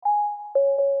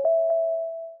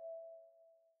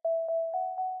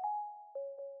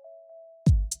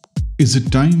Is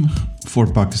it time for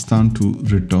Pakistan to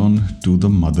return to the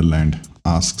motherland?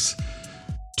 Asks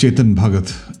Chetan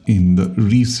Bhagat in the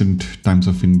recent Times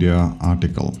of India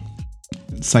article,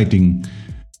 citing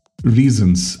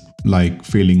reasons like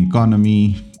failing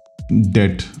economy,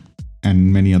 debt,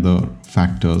 and many other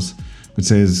factors, which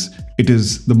says it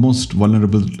is the most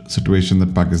vulnerable situation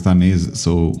that Pakistan is,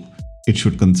 so it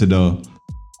should consider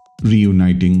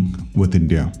reuniting with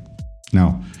India.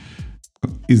 Now,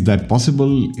 is that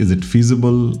possible? Is it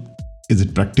feasible? Is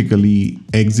it practically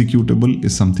executable?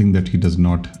 Is something that he does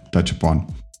not touch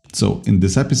upon. So in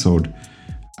this episode,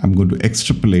 I'm going to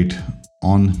extrapolate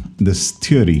on this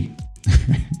theory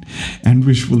and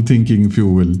wishful thinking, if you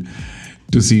will,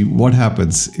 to see what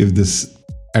happens if this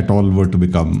at all were to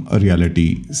become a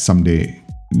reality someday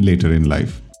later in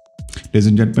life. Ladies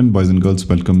and gentlemen, boys and girls,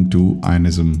 welcome to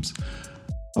Aayanisms,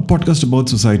 a podcast about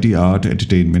society, art,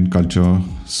 entertainment, culture,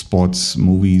 sports,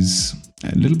 movies,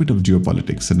 a little bit of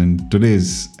geopolitics. And in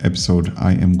today's episode,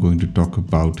 I am going to talk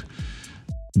about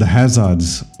the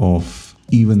hazards of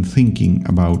even thinking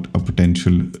about a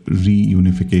potential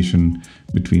reunification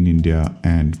between India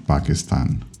and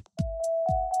Pakistan.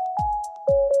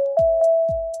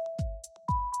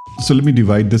 So let me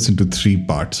divide this into three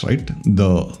parts, right?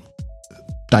 The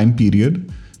time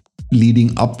period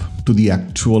leading up to the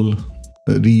actual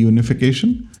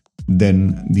reunification,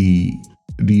 then the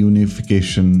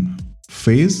reunification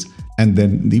phase, and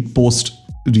then the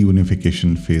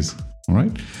post-reunification phase. All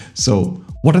right. So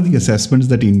what are the assessments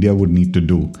that India would need to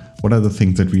do? What are the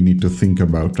things that we need to think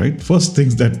about, right? First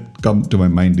things that come to my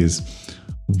mind is,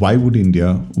 why would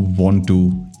India want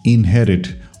to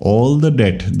inherit all the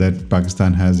debt that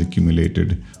Pakistan has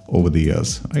accumulated over the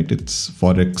years, right? Its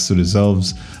forex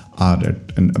reserves are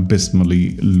at an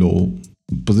abysmally low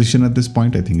position at this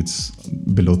point. I think it's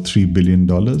below $3 billion.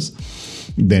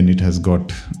 Then it has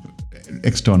got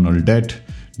external debt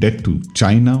to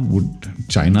China. Would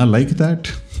China like that?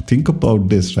 Think about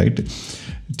this, right?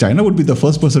 China would be the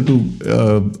first person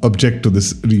to object to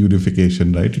this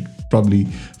reunification, right? Probably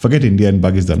forget India and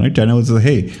Pakistan, right? China would say,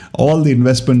 hey, all the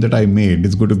investment that I made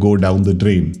is going to go down the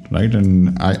drain, right?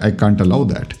 And I can't allow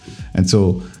that. And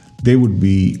so they would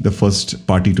be the first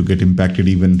party to get impacted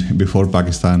even before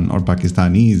Pakistan or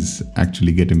Pakistanis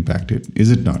actually get impacted, is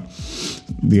it not?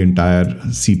 The entire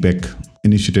CPEC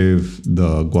initiative,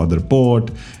 the Gwadar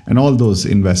port, and all those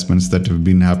investments that have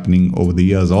been happening over the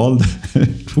years, all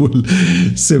that will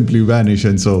simply vanish.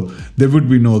 And so there would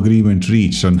be no agreement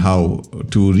reached on how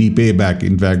to repay back.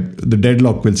 In fact, the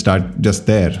deadlock will start just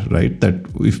there, right? That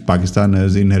if Pakistan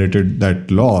has inherited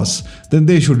that loss, then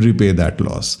they should repay that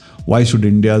loss. Why should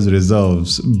India's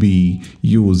reserves be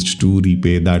used to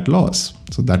repay that loss?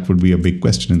 So that would be a big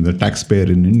question. And the taxpayer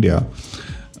in India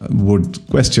would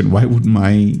question, why would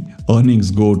my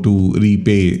earnings go to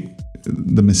repay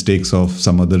the mistakes of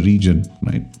some other region,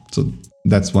 right? So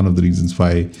that's one of the reasons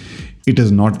why it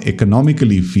is not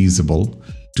economically feasible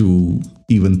to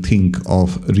even think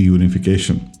of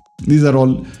reunification. These are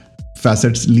all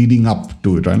facets leading up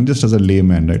to it. And just as a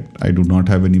layman, right, I do not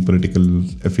have any political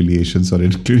affiliations or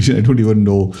education. I don't even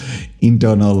know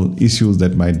internal issues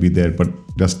that might be there, but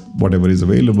just whatever is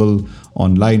available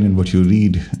online and what you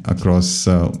read across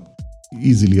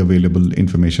easily available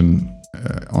information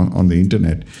on the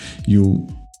internet, you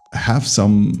have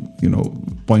some,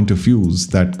 point of views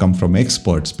that come from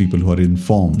experts, people who are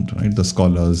informed, right? The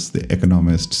scholars, the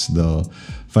economists, the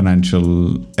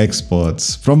financial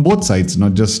experts from both sides,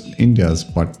 not just India's,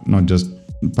 but not just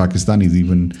Pakistanis,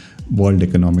 even world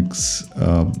economics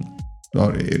or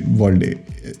world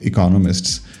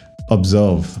economists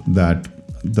observe that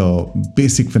the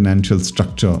basic financial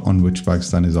structure on which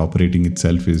Pakistan is operating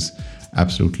itself is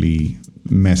absolutely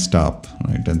messed up,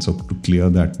 right? And so to clear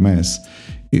that mess,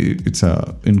 it's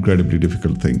a incredibly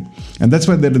difficult thing. And that's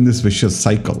why they're in this vicious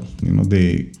cycle.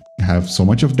 They have so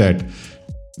much of debt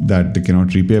that they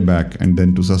cannot repay back, and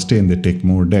then to sustain, they take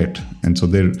more debt. And so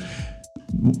the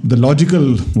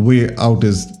logical way out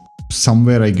is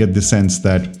somewhere I get the sense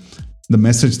that the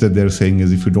message that they're saying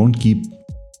is, if you don't keep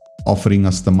offering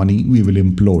us the money, we will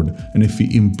implode. And if we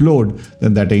implode,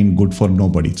 then that ain't good for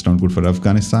nobody. It's not good for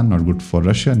Afghanistan, not good for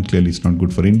Russia, and clearly it's not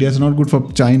good for India. It's not good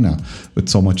for China with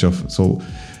so much of... So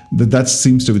that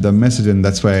seems to be the message, and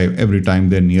that's why every time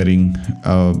they're nearing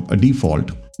a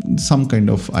default, some kind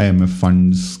of IMF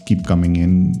funds keep coming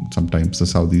in. Sometimes the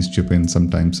Saudis chip in,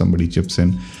 sometimes somebody chips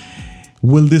in.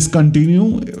 Will this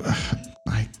continue?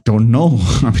 I don't know.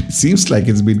 It seems like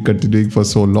it's been continuing for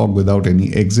so long without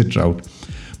any exit route.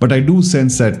 But I do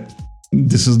sense that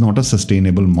this is not a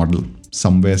sustainable model.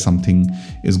 Somewhere something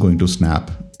is going to snap,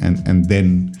 and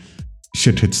then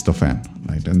shit hits the fan,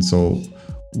 right? And so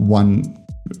one,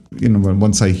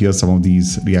 once I hear some of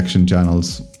these reaction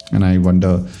channels, and I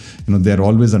wonder, they're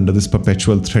always under this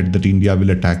perpetual threat that India will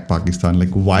attack Pakistan.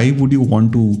 Like, why would you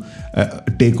want to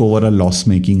take over a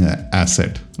loss-making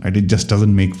asset? Right? It just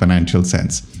doesn't make financial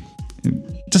sense.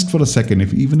 Just for a second,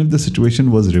 even if the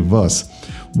situation was reverse,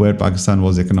 where Pakistan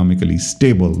was economically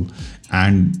stable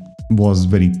and was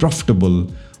very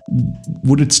profitable,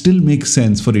 would it still make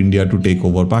sense for India to take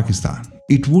over Pakistan?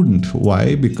 It wouldn't.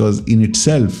 Why? Because in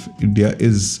itself, India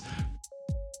is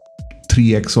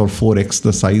 3x or 4x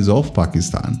the size of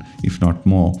Pakistan, if not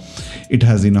more. It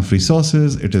has enough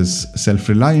resources, it is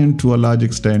self-reliant to a large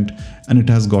extent, and it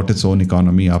has got its own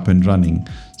economy up and running.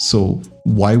 So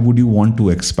why would you want to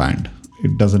expand?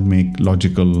 It doesn't make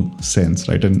logical sense,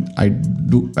 right? And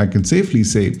I can safely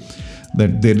say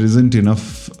that there isn't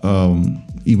enough,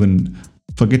 even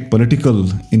forget political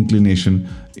inclination,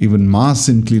 even mass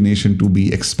inclination to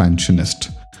be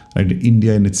expansionist. Right?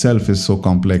 India in itself is so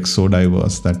complex, so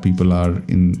diverse, that people are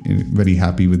very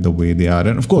happy with the way they are.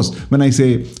 And of course, when I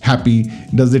say happy,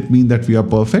 does it mean that we are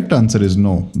perfect? Answer is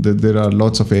no. There are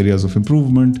lots of areas of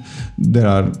improvement. There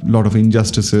are a lot of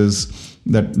injustices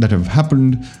that have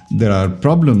happened. There are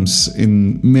problems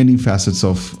in many facets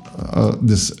of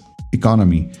this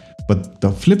economy. But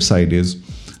the flip side is,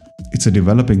 it's a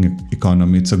developing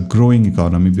economy. It's a growing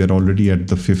economy. We are already at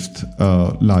the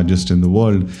 5th largest in the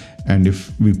world. And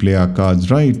if we play our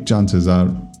cards right, chances are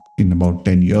in about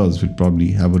 10 years, we'll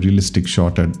probably have a realistic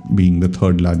shot at being the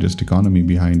 3rd largest economy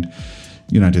behind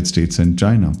United States and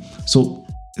China. So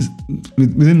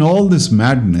within all this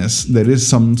madness, there is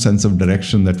some sense of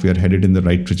direction that we are headed in the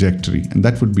right trajectory. And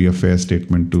that would be a fair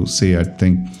statement to say, I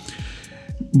think.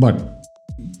 But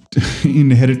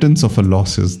inheritance of a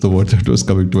loss is the word that was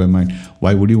coming to my mind.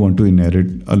 Why would you want to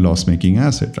inherit a loss-making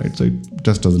asset, right? So it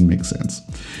just doesn't make sense.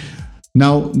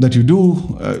 Now that you do,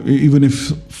 even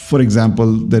if, for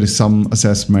example, there is some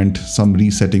assessment, some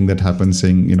resetting that happens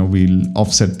saying, we'll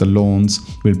offset the loans,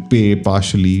 we'll pay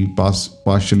partially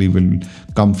will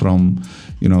come from,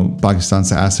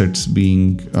 Pakistan's assets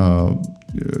being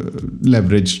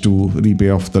leveraged to repay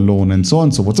off the loan and so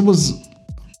on. So suppose,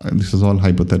 this is all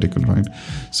hypothetical, right?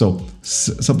 So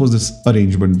suppose this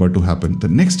arrangement were to happen. The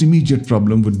next immediate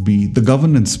problem would be the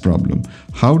governance problem.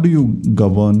 How do you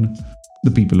govern the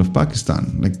people of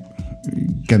Pakistan? Like,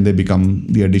 can they become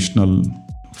the additional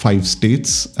 5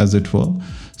 states, as it were?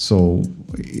 So,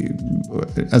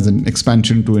 as an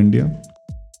expansion to India?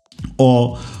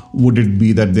 Or would it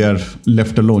be that they are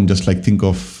left alone, just like think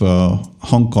of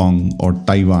Hong Kong or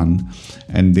Taiwan?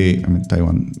 And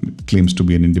Taiwan claims to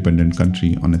be an independent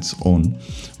country on its own.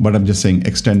 But I'm just saying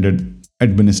extended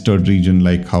administered region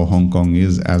like how Hong Kong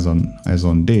is as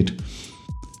on date.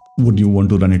 Would you want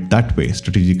to run it that way,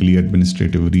 strategically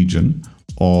administrative region?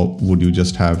 Or would you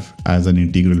just have as an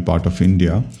integral part of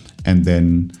India and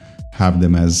then have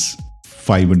them as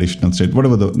 5 additional states,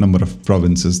 whatever the number of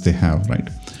provinces they have, right?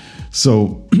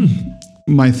 So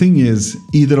my thing is,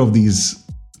 either of these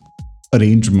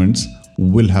arrangements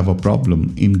will have a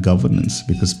problem in governance,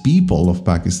 because people of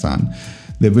Pakistan,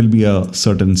 there will be a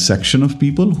certain section of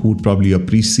people who would probably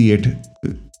appreciate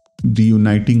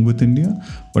reuniting with India,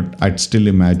 but I'd still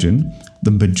imagine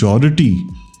the majority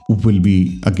will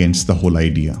be against the whole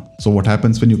idea. So what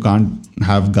happens when you can't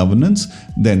have governance?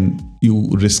 Then you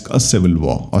risk a civil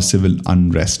war or civil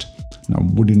unrest. Now,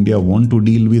 would India want to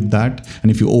deal with that?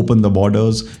 And if you open the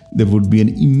borders, there would be an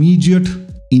immediate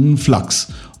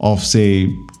influx of, say,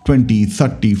 20,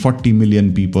 30, 40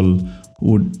 million people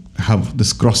would have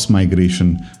this cross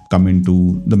migration come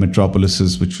into the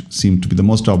metropolises, which seem to be the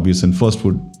most obvious, and first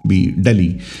would be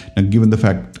Delhi. Now, given the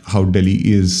fact how Delhi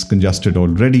is congested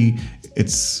already,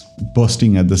 it's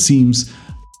bursting at the seams.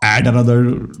 Add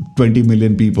another 20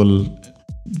 million people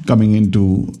coming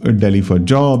into Delhi for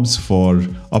jobs, for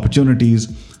opportunities,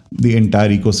 the entire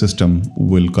ecosystem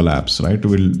will collapse, right?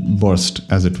 Will burst,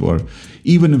 as it were.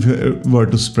 Even if it were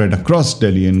to spread across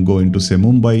Delhi and go into, say,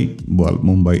 Mumbai, well,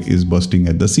 Mumbai is bursting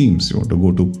at the seams. You want to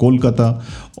go to Kolkata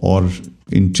or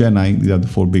in Chennai, these are the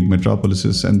 4 big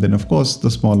metropolises. And then, of course,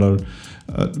 the smaller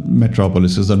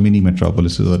metropolises or mini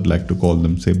metropolises, I'd like to call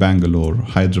them, say, Bangalore,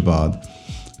 Hyderabad,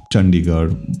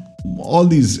 Chandigarh, all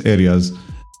these areas.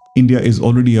 India is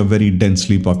already a very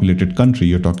densely populated country.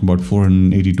 You're talking about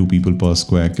 482 people per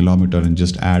square kilometer, and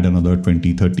just add another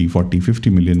 20, 30, 40, 50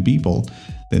 million people,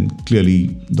 then clearly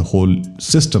the whole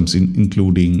systems,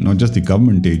 including not just the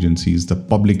government agencies, the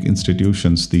public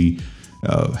institutions, the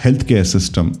healthcare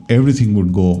system, everything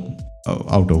would go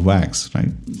out of wax,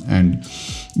 right? And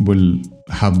will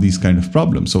have these kind of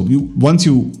problems. So once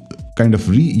you kind of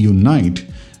reunite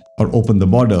or open the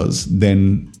borders,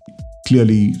 then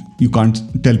clearly you can't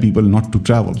tell people not to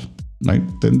travel, right?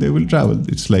 Then they will travel.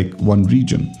 It's like one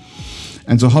region.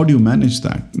 And so how do you manage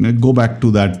that? Go back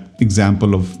to that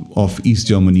example of East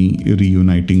Germany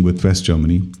reuniting with West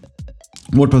Germany.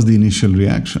 What was the initial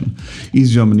reaction?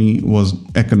 East Germany was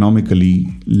economically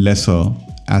lesser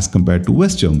as compared to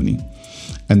West Germany.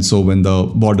 And so when the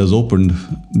borders opened,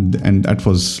 and that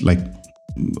was like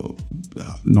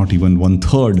not even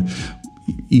 1/3,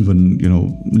 even,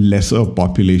 lesser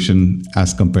population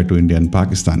as compared to India and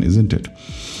Pakistan, isn't it?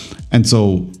 And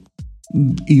so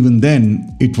even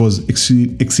then, it was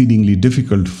exceedingly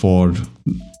difficult for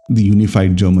the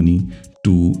unified Germany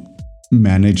to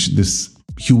manage this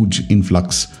huge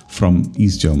influx from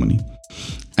East Germany.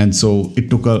 And so it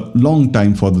took a long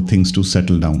time for the things to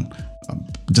settle down.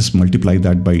 Just multiply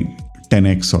that by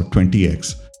 10x or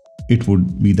 20x. It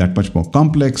would be that much more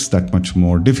complex, that much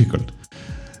more difficult.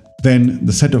 Then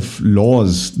the set of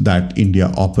laws that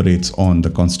India operates on, the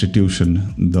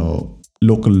constitution, the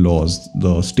local laws,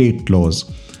 the state laws,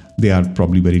 they are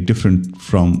probably very different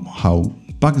from how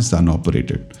Pakistan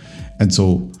operated. And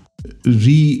so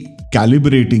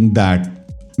recalibrating that,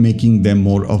 making them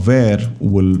more aware,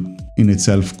 will in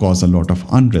itself cause a lot of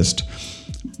unrest.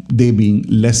 They being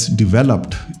less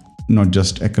developed, not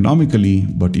just economically,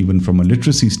 but even from a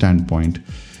literacy standpoint,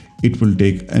 it will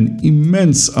take an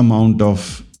immense amount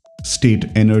of state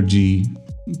energy,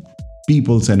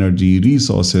 people's energy,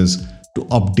 resources to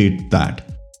update that.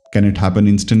 Can it happen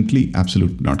instantly?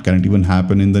 Absolutely not. Can it even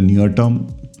happen in the near term?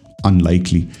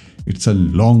 Unlikely. It's a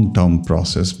long-term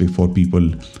process before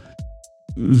people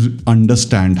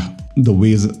understand the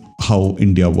ways how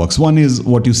India works. One is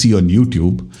what you see on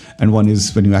YouTube, and one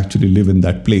is when you actually live in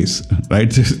that place,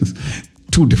 right?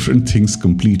 Two different things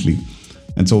completely.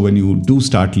 And so when you do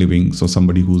start living, so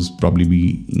somebody who's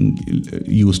probably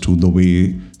used to the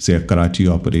way, say, a Karachi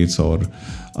operates or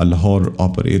a Lahore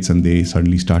operates, and they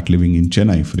suddenly start living in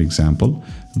Chennai, for example,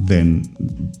 then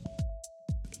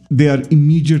they are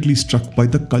immediately struck by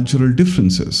the cultural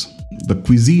differences. The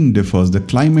cuisine differs, the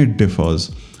climate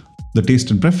differs, the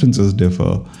taste and preferences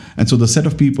differ. And so the set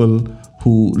of people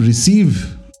who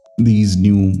receive these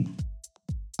new,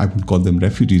 I would call them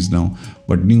refugees now,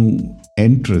 but new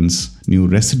entrants, new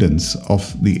residents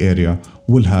of the area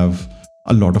will have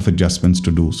a lot of adjustments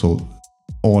to do. So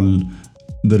all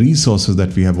the resources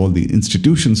that we have, all the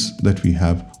institutions that we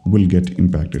have will get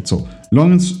impacted. So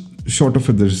long and short of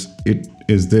it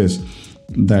is this,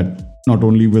 that not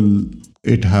only will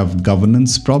it have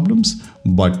governance problems,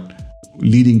 but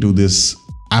leading to this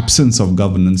absence of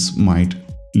governance might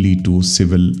lead to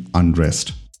civil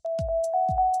unrest.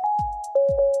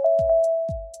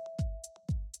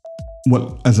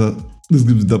 Well, this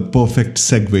gives the perfect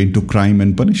segue into crime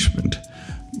and punishment.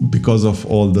 Because of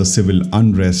all the civil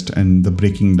unrest and the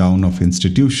breaking down of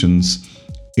institutions,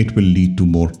 it will lead to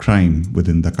more crime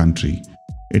within the country.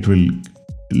 It will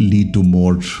lead to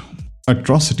more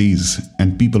atrocities,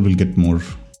 and people will get more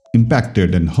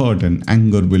impacted and hurt, and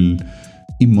anger will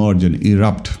emerge and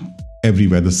erupt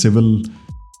everywhere. The civil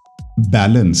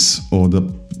balance, or the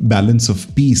balance of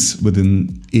peace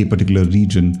within a particular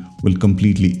region, will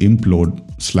completely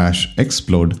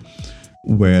implode/explode,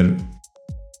 where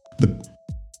the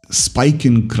spike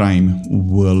in crime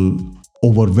will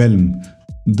overwhelm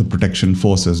the protection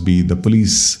forces, be it the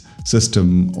police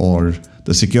system or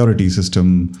the security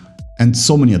system, and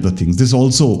so many other things. This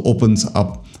also opens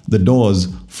up the doors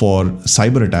for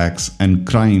cyber attacks and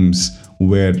crimes,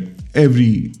 where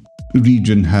every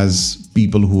region has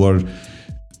people who are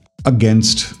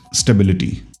against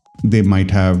stability. They might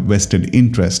have vested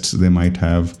interests, they might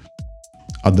have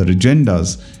other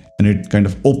agendas, and it kind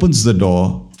of opens the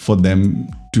door for them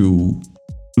to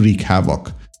wreak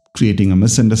havoc. Creating a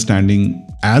misunderstanding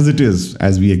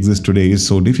as we exist today is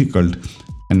so difficult,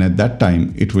 and at that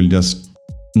time it will just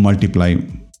multiply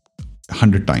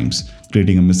 100 times.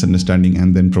 Creating a misunderstanding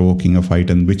and then provoking a fight,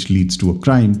 and which leads to a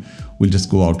crime, will just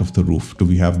go out of the roof. Do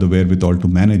we have the wherewithal to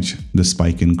manage the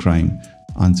spike in crime?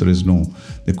 Answer is no.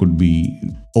 There could be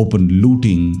open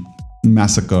looting,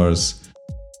 massacres,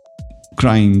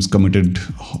 crimes committed,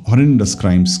 horrendous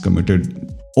crimes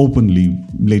committed openly,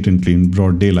 blatantly, in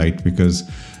broad daylight, because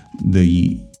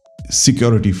the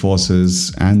security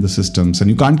forces and the systems, and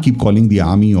you can't keep calling the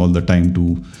army all the time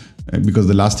because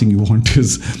the last thing you want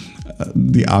is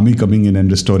the army coming in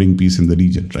and restoring peace in the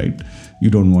region, right? You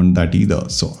don't want that either.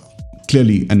 So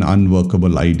clearly an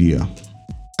unworkable idea.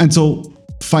 And so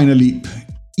finally,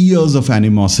 years of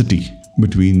animosity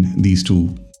between these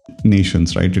two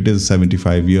nations, right? It is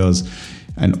 75 years.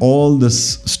 And all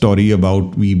this story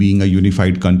about we being a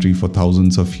unified country for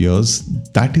thousands of years,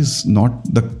 that is not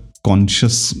the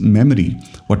conscious memory.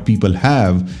 What people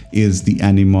have is the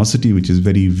animosity, which is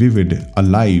very vivid,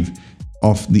 alive,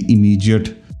 of the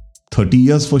immediate 30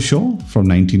 years for sure, from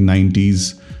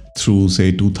 1990s through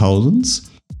say 2000s.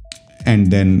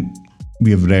 And then we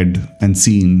have read and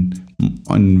seen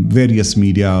on various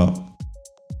media,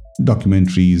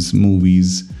 documentaries,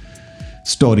 movies,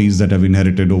 stories that have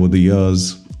inherited over the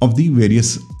years of the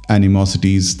various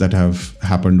animosities that have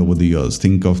happened over the years.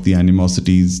 Think of the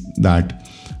animosities that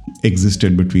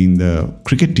existed between the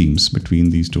cricket teams between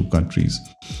these two countries.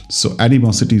 So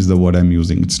animosity is the word I'm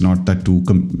using. It's not that two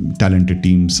talented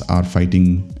teams are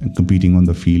fighting and competing on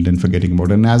the field and forgetting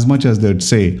about it. And as much as they'd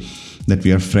say that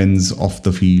we are friends off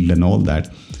the field and all that,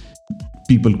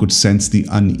 people could sense the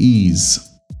unease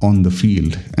on the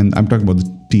field. And I'm talking about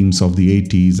the teams of the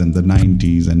 80s and the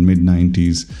 90s and mid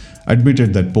 90s.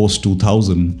 Admitted that post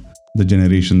 2000, the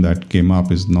generation that came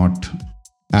up is not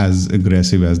as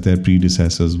aggressive as their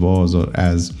predecessors was, or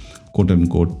as quote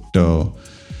unquote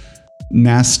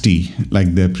nasty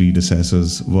like their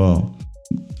predecessors were.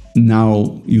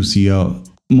 Now you see a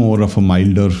more of a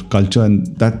milder culture, and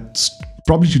that's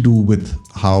probably to do with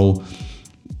how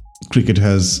cricket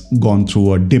has gone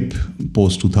through a dip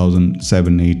post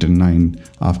 2007, 8 and 9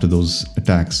 after those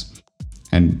attacks.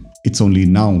 And it's only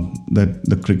now that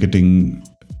the cricketing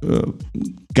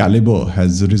caliber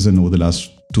has risen over the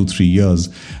last 2-3 years.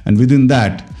 And within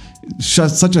that,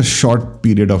 such a short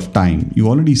period of time, you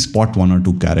already spot one or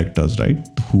two characters, right,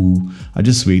 who are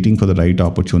just waiting for the right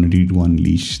opportunity to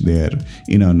unleash their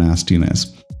inner nastiness.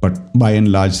 But by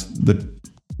and large,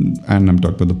 and I'm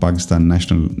talking about the Pakistan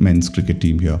national men's cricket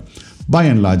team here, by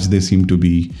and large, they seem to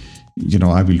be,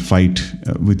 I will fight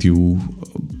with you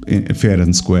fair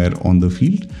and square on the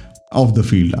field. Off the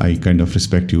field, I kind of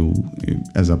respect you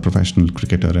as a professional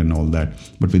cricketer and all that.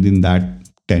 But within that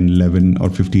 10, 11 or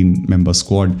 15 member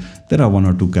squad, there are one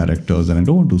or two characters, and I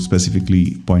don't want to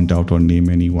specifically point out or name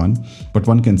anyone, but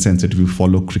one can sense it. If you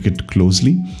follow cricket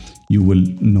closely, you will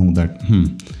know that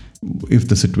if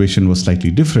the situation was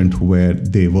slightly different, where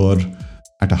they were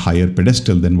at a higher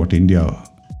pedestal than what India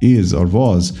is or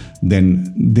was,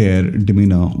 then their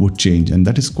demeanor would change. And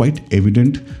that is quite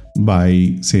evident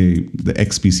by, say, the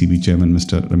ex-PCB chairman,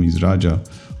 Mr. Ramiz Raja,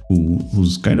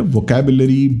 whose kind of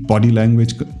vocabulary, body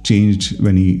language changed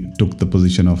when he took the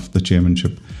position of the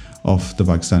chairmanship of the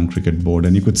Pakistan Cricket Board.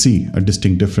 And you could see a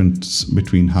distinct difference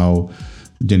between how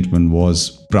the gentleman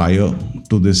was prior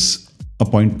to this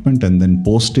appointment and then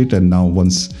post it, and now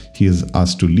once he is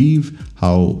asked to leave,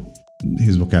 how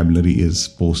his vocabulary is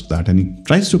post that. And he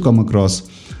tries to come across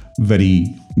very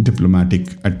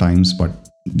diplomatic at times, but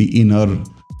the inner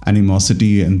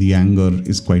animosity and the anger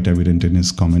is quite evident in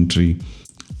his commentary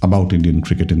about Indian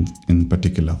cricket in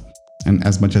particular. And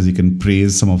as much as he can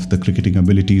praise some of the cricketing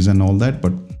abilities and all that,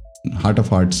 but heart of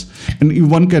hearts, and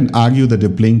one can argue that they're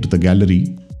playing to the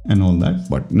gallery and all that,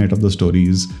 but net of the story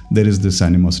is there is this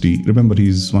animosity. Remember,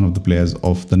 he's one of the players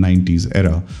of the 90s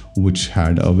era, which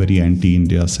had a very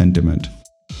anti-India sentiment.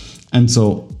 And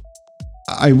so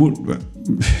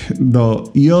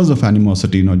the years of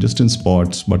animosity, not just in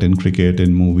sports, but in cricket,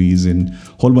 in movies, in a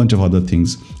whole bunch of other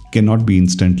things, cannot be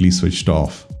instantly switched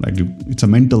off. Like, it's a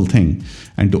mental thing.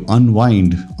 And to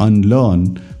unwind,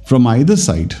 unlearn from either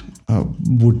side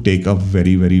would take a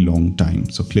very, very long time.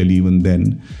 So clearly, even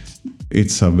then,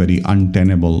 it's a very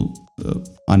untenable,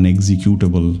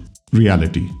 unexecutable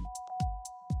reality.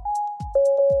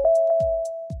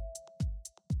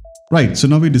 Right, so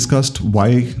now we discussed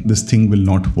why this thing will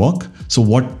not work. So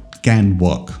what can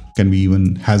work? Can we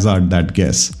even hazard that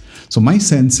guess? So my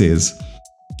sense is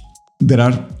there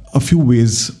are a few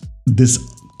ways this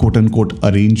quote-unquote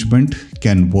arrangement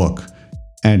can work.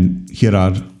 And here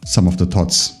are some of the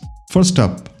thoughts. First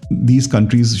up, these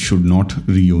countries should not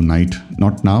reunite.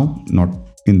 Not now, not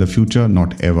in the future,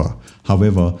 not ever.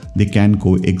 However, they can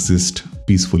coexist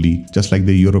peacefully, just like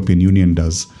the European Union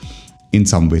does in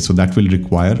some way. So that will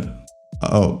require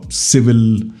a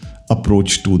civil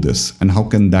approach to this. And how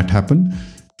can that happen?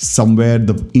 Somewhere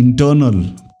the internal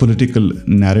political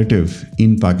narrative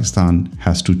in Pakistan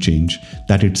has to change.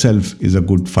 That itself is a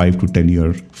good 5 to 10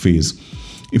 year phase.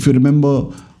 If you remember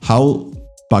how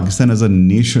Pakistan as a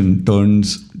nation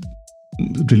turns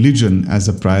religion as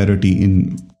a priority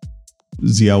in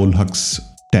Ziaul Haq's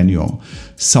tenure,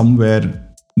 somewhere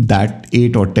that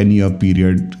 8 or 10 year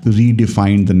period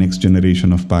redefined the next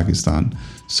generation of Pakistan.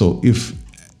 So if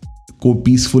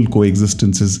peaceful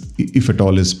coexistence is, if at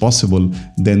all is possible,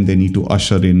 then they need to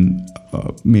usher in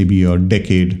maybe a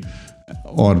decade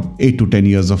or 8 to 10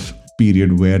 years of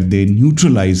period where they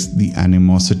neutralize the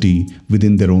animosity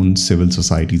within their own civil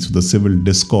society. So the civil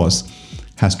discourse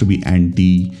has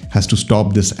to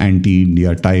stop this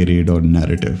anti-India tirade or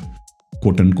narrative.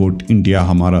 Quote unquote, India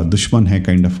hamara dushman hai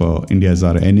kind of India is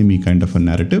our enemy kind of a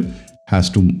narrative has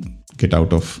to get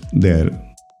out of their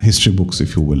history books,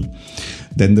 if you will.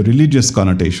 Then the religious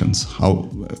connotations, how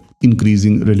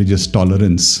increasing religious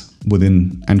tolerance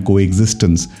within and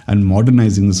coexistence and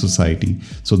modernizing the society.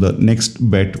 So the next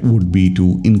bet would be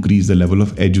to increase the level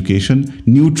of education,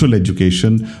 neutral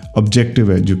education,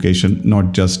 objective education,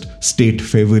 not just state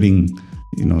favoring,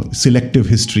 selective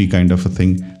history kind of a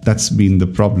thing. That's been the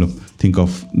problem. Think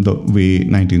of the way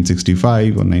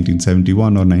 1965 or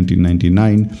 1971 or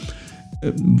 1999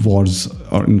 wars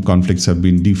or conflicts have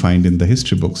been defined in the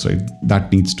history books, right?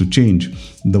 That needs to change.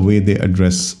 The way they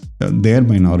address their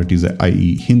minorities,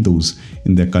 i.e. Hindus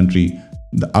in their country,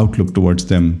 the outlook towards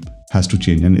them has to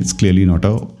change. And it's clearly not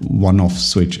a one-off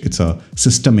switch. It's a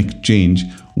systemic change,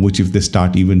 which if they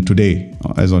start even today,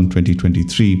 as on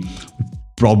 2023,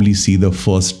 probably see the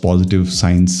first positive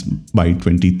signs by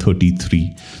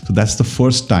 2033. So that's the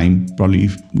first time, probably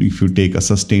if you take a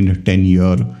sustained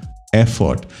 10-year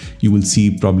effort, you will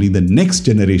see probably the next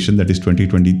generation, that is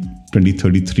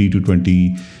 2033 to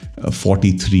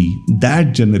 2043,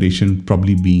 that generation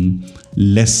probably being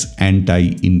less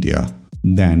anti-India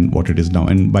than what it is now.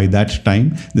 And by that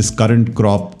time, this current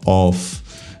crop of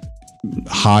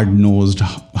hard-nosed,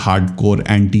 hardcore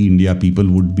anti-India people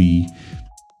would be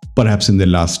perhaps in the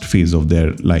last phase of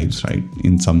their lives, right?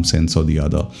 In some sense or the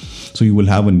other. So you will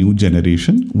have a new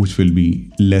generation which will be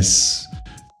less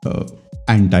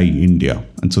anti-India.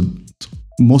 And so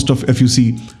most of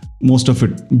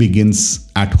it begins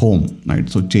at home, right?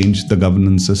 So change the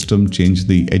governance system, change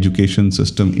the education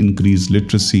system, increase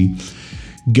literacy,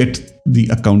 get the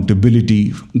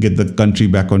accountability, get the country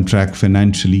back on track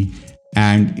financially,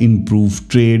 and improve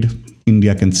trade.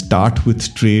 India can start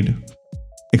with trade,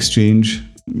 exchange,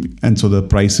 and so the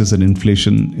prices and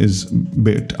inflation is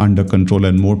bit under control,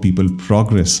 and more people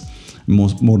progress.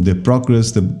 More they progress,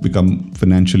 they become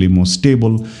financially more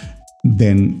stable.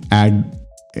 Then add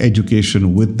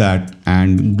education with that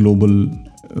and global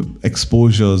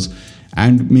exposures,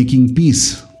 and making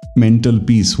peace, mental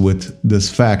peace with this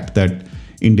fact that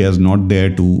India is not there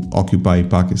to occupy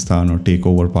Pakistan or take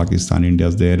over Pakistan. India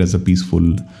is there as a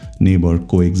peaceful neighbor,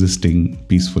 coexisting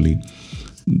peacefully.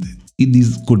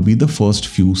 These could be the first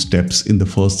few steps in the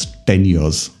first 10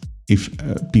 years if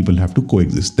people have to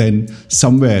coexist. Then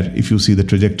somewhere, if you see the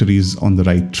trajectory is on the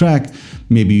right track,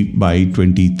 maybe by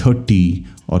 2030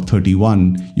 or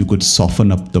 31, you could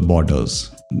soften up the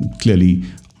borders. Clearly,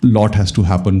 a lot has to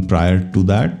happen prior to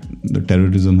that. The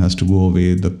terrorism has to go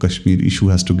away. The Kashmir issue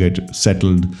has to get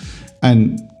settled.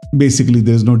 And basically,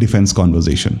 there's no defense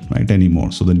conversation, right,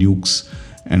 anymore. So the nukes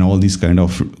and all these kind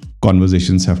of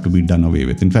conversations have to be done away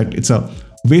with. In fact, it's a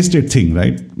wasted thing,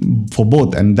 right, for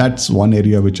both. And that's one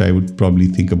area which I would probably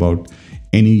think about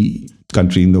any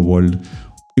country in the world.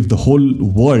 If the whole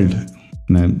world,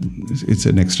 it's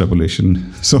an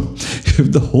extrapolation, so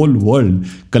if the whole world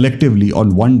collectively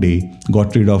on one day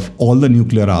got rid of all the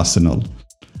nuclear arsenal,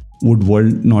 would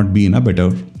world not be in a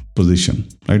better position,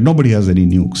 right? Nobody has any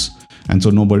nukes. And so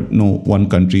no one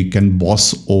country can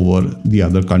boss over the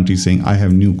other country saying, I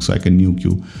have nukes, I can nuke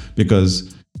you.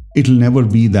 Because it'll never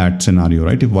be that scenario,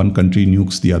 right? If one country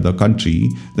nukes the other country,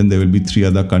 then there will be 3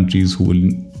 other countries who will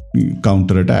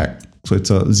counterattack. So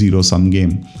it's a zero-sum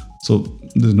game. So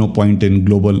there's no point in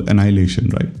global annihilation,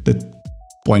 right? That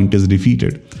point is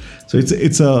defeated. So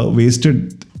it's a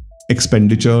wasted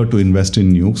expenditure to invest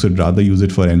in nukes. I'd rather use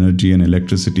it for energy and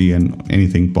electricity and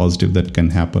anything positive that can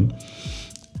happen.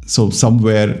 So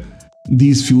somewhere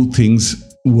these few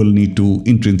things will need to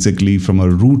intrinsically, from a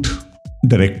root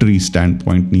directory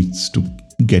standpoint, needs to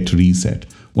get reset.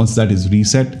 Once that is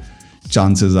reset,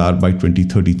 chances are by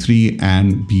 2033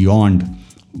 and beyond,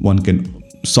 one can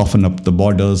soften up the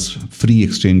borders, free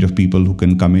exchange of people who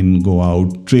can come in, go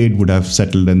out. Trade would have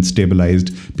settled and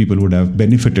stabilized. People would have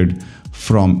benefited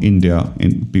from India,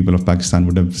 and people of Pakistan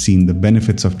would have seen the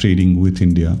benefits of trading with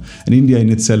India, and India in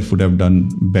itself would have done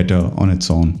better on its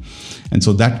own. And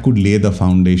so that could lay the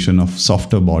foundation of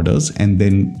softer borders, and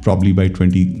then probably by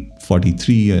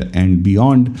 2043 and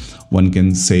beyond, one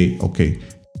can say, okay,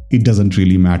 it doesn't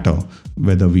really matter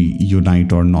whether we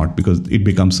unite or not, because it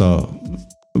becomes a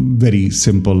very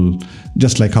simple,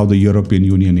 just like how the European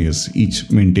Union is.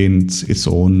 Each maintains its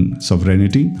own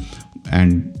sovereignty,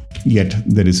 and yet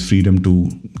there is freedom to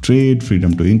trade,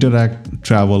 freedom to interact,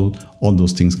 travel, all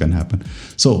those things can happen.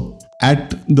 So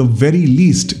at the very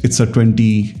least, it's a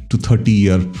 20 to 30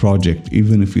 year project,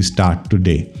 even if we start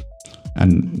today.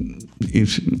 And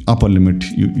if upper limit,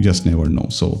 you just never know.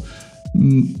 So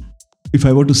if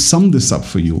I were to sum this up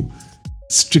for you,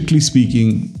 strictly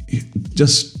speaking,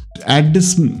 just at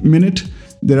this minute,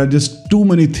 there are just too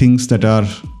many things that are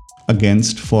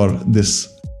against for this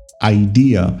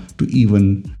idea to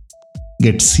even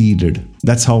get seeded.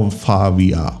 That's how far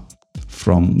we are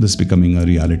from this becoming a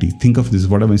reality. Think of this,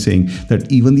 what am I saying?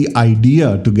 That even the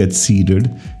idea to get seeded,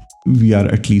 we are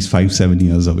at least 5-7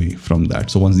 years away from that.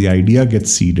 So once the idea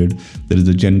gets seeded, there is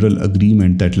a general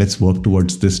agreement that let's work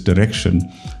towards this direction.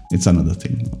 It's another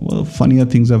thing. Well, funnier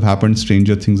things have happened,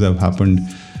 stranger things have happened.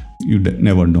 You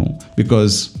never know,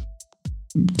 because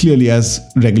clearly as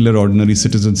regular ordinary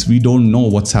citizens, we don't know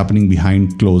what's happening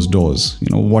behind closed doors.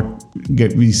 What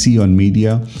we see on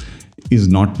media is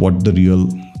not what the real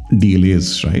deal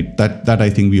is, right? That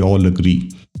I think we all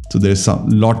agree. So there's a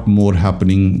lot more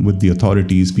happening with the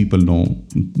authorities. People know,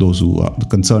 those who are the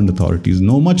concerned authorities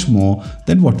know much more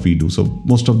than what we do. So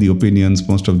most of the opinions,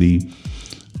 most of the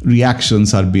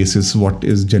reactions are basis what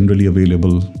is generally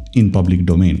available in public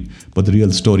domain. But the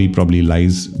real story probably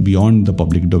lies beyond the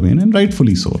public domain, and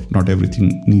rightfully so. Not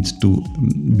everything needs to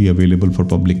be available for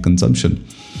public consumption.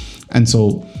 And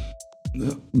so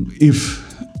if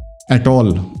at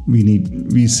all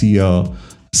we see a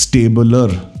stabler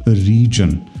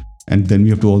region, and then we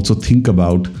have to also think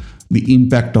about the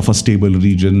impact of a stable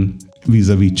region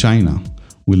vis-a-vis China.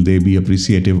 Will they be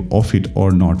appreciative of it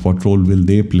or not? What role will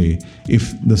they play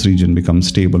if this region becomes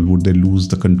stable? Would they lose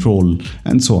the control?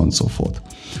 And so on and so forth.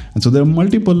 And so there are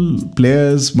multiple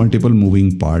players, multiple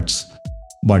moving parts.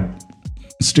 But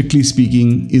strictly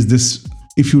speaking,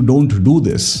 if you don't do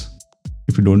this,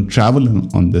 if you don't travel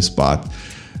on this path,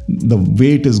 the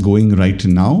way it is going right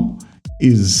now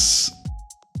is,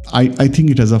 I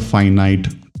think it has a finite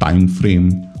time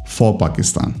frame for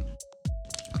Pakistan.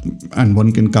 And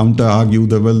one can counter argue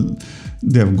that,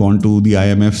 they have gone to the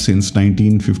IMF since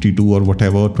 1952 or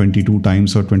whatever, 22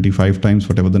 times or 25 times,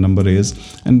 whatever the number is.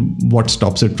 And what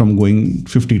stops it from going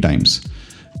 50 times?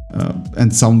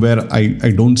 And somewhere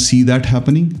I don't see that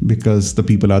happening, because the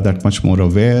people are that much more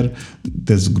aware.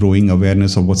 There's growing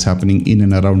awareness of what's happening in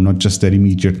and around not just their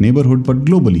immediate neighborhood, but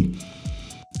globally.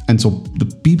 And so the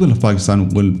people of Pakistan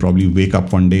will probably wake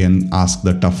up one day and ask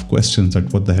the tough questions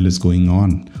that what the hell is going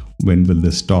on? When will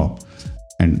this stop?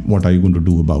 And what are you going to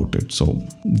do about it? So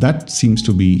that seems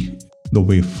to be the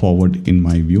way forward in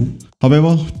my view.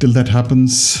 However, till that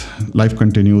happens, life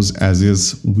continues as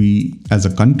is. We as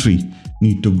a country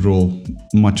need to grow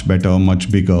much better,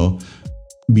 much bigger,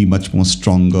 be much more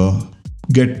stronger,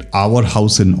 get our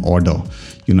house in order.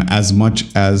 As much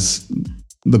as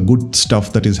the good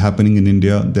stuff that is happening in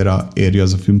India, there are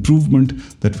areas of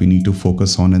improvement that we need to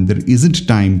focus on. And there isn't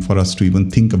time for us to even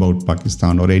think about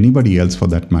Pakistan or anybody else for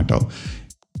that matter.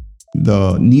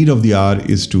 The need of the hour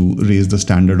is to raise the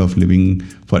standard of living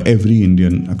for every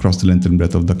Indian across the length and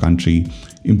breadth of the country,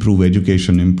 improve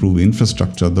education, improve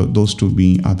infrastructure. Those to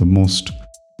me are the most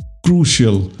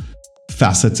crucial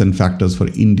facets and factors for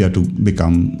India to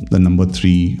become the number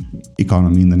 3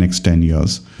 economy in the next 10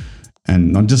 years.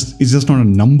 And it's just not a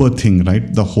number thing,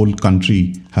 right? The whole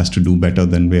country has to do better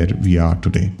than where we are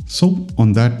today. So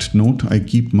on that note, I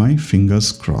keep my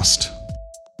fingers crossed.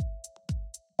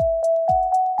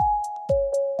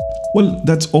 Well,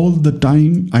 that's all the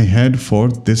time I had for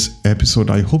this episode.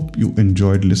 I hope you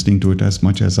enjoyed listening to it as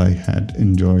much as I had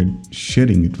enjoyed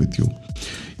sharing it with you.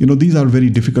 These are very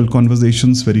difficult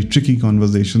conversations, very tricky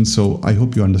conversations. So I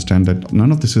hope you understand that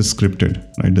none of this is scripted,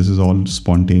 right? This is all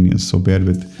spontaneous. So bear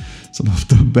with some of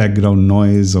the background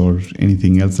noise or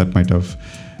anything else that might have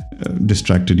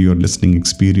distracted your listening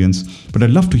experience. But I'd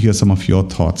love to hear some of your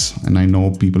thoughts. And I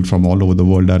know people from all over the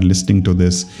world are listening to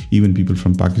this. Even people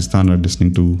from Pakistan are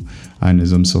listening to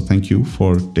Aayanisms. So thank you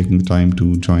for taking the time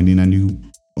to join in.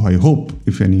 And I hope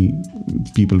if any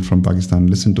people from Pakistan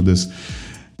listen to this,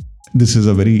 this is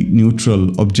a very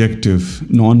neutral, objective,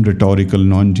 non-rhetorical,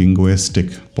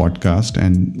 non-jingoistic podcast.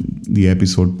 And the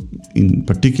episode in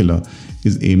particular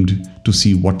is aimed to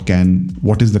see what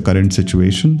is the current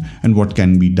situation and what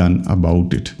can be done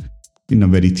about it in a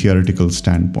very theoretical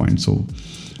standpoint. So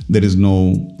there is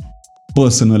no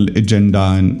personal agenda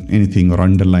and anything or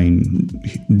underlying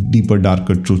deeper,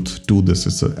 darker truth to this.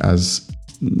 It's as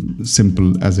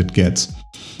simple as it gets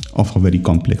of a very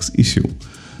complex issue.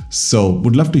 So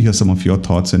would love to hear some of your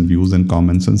thoughts and views and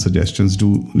comments and suggestions.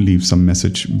 Do leave some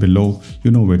message below.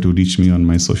 You know where to reach me on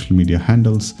my social media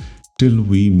handles. Till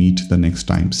we meet the next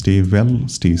time, stay well,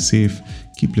 stay safe,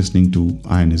 keep listening to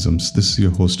Aayanisms. This is your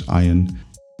host, Aayan.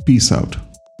 Peace out.